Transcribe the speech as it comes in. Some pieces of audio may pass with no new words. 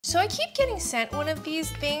So I keep getting sent one of these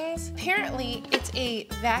things. Apparently, it's a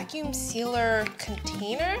vacuum sealer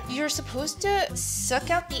container. You're supposed to suck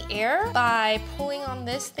out the air by pulling on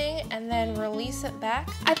this thing and then release it back.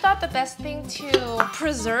 I thought the best thing to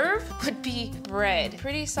preserve would be bread.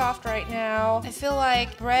 Pretty soft right now. I feel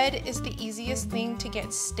like bread is the easiest thing to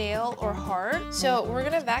get stale or hard. So we're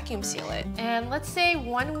gonna vacuum seal it. And let's say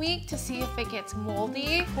 1 week to see if it gets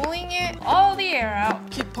moldy. Pulling it, all the air out.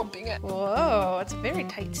 Keep pumping it. Whoa, it's a very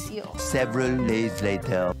tight seal. Several days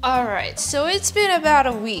later. Alright, so it's been about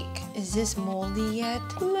a week. Is this moldy yet?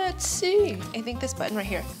 Let's see. I think this button right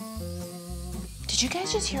here. Did you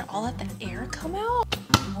guys just hear all of the air come out?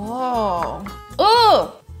 Whoa.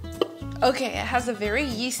 Oh! Okay, it has a very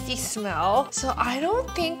yeasty smell. So I don't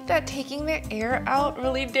think that taking the air out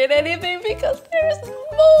really did anything because there's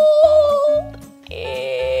mold.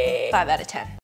 5 out of 10.